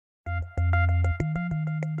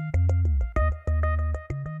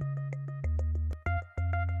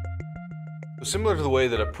Similar to the way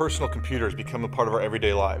that a personal computer has become a part of our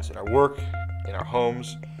everyday lives, in our work, in our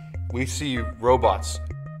homes, we see robots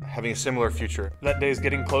having a similar future. That day is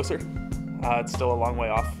getting closer. It's still a long way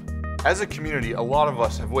off. As a community, a lot of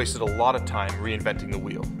us have wasted a lot of time reinventing the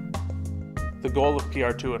wheel. The goal of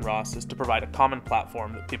PR2 and ROS is to provide a common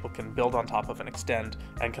platform that people can build on top of and extend,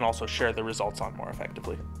 and can also share their results on more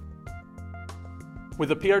effectively. With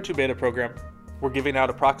the PR2 Beta Program, we're giving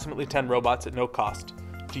out approximately 10 robots at no cost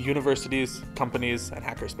to universities, companies, and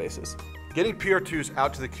hackerspaces. Getting PR2s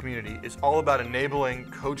out to the community is all about enabling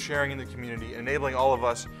code sharing in the community, and enabling all of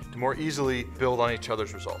us to more easily build on each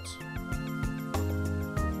other's results.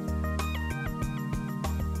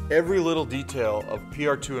 Every little detail of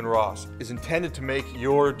PR2 and ROS is intended to make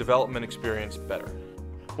your development experience better.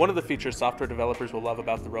 One of the features software developers will love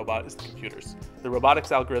about the robot is the computers. The robotics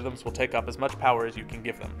algorithms will take up as much power as you can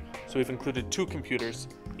give them. So we've included 2 computers,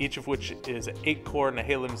 each of which is an 8-core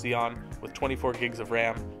Nehalem Xeon with 24 gigs of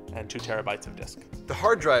RAM and 2 terabytes of disk. The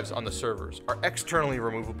hard drives on the servers are externally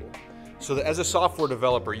removable, so that as a software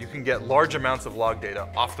developer, you can get large amounts of log data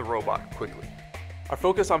off the robot quickly. Our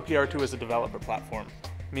focus on PR2 as a developer platform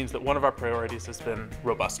means that one of our priorities has been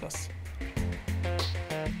robustness.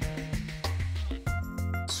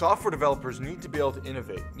 Software developers need to be able to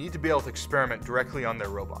innovate, need to be able to experiment directly on their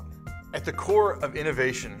robot. At the core of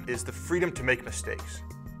innovation is the freedom to make mistakes.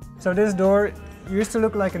 So this door used to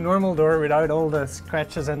look like a normal door without all the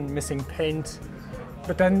scratches and missing paint.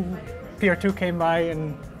 But then PR2 came by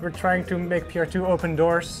and we're trying to make PR2 open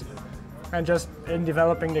doors. And just in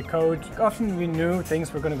developing the code, often we knew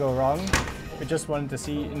things were going to go wrong. We just wanted to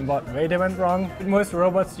see in what way they went wrong. With most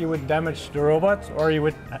robots, you would damage the robot, or you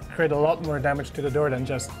would create a lot more damage to the door than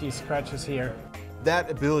just these scratches here.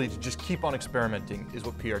 That ability to just keep on experimenting is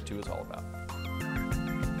what PR2 is all about.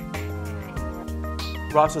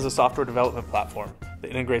 ROS is a software development platform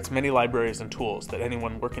that integrates many libraries and tools that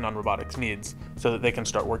anyone working on robotics needs so that they can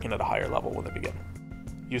start working at a higher level when they begin.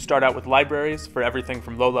 You start out with libraries for everything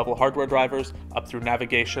from low-level hardware drivers up through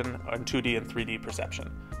navigation and 2D and 3D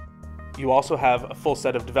perception. You also have a full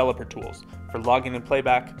set of developer tools for logging and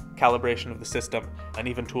playback, calibration of the system, and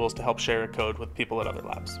even tools to help share code with people at other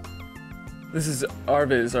labs. This is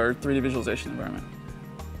RViz, our 3D visualization environment.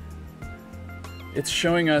 It's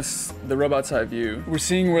showing us the robot's eye view. We're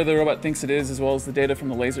seeing where the robot thinks it is, as well as the data from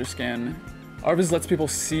the laser scan. RViz lets people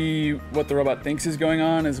see what the robot thinks is going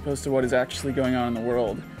on as opposed to what is actually going on in the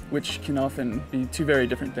world, which can often be 2 very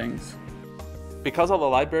different things. Because all the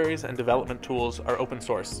libraries and development tools are open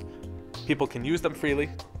source, people can use them freely,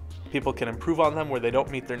 people can improve on them where they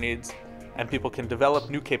don't meet their needs, and people can develop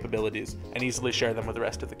new capabilities and easily share them with the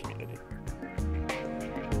rest of the community.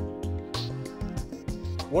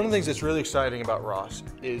 One of the things that's really exciting about ROS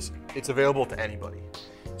is it's available to anybody.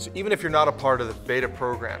 So even if you're not a part of the beta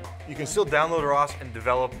program, you can still download ROS and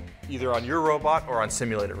develop either on your robot or on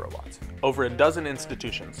simulated robots. Over a dozen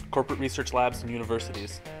institutions, corporate research labs, and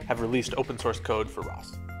universities have released open source code for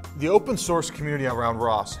ROS. The open source community around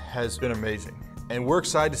ROS has been amazing, and we're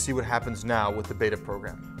excited to see what happens now with the beta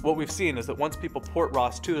program. What we've seen is that once people port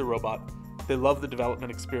ROS to their robot, they love the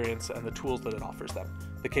development experience and the tools that it offers them.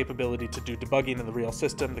 The capability to do debugging in the real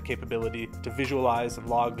system, the capability to visualize and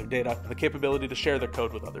log their data, and the capability to share their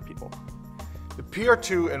code with other people. The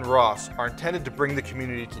PR2 and ROS are intended to bring the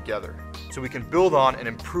community together so we can build on and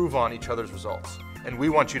improve on each other's results, and we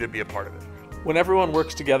want you to be a part of it. When everyone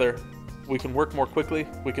works together, we can work more quickly,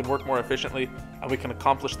 we can work more efficiently, and we can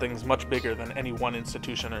accomplish things much bigger than any one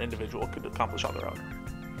institution or individual could accomplish on their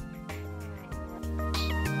own.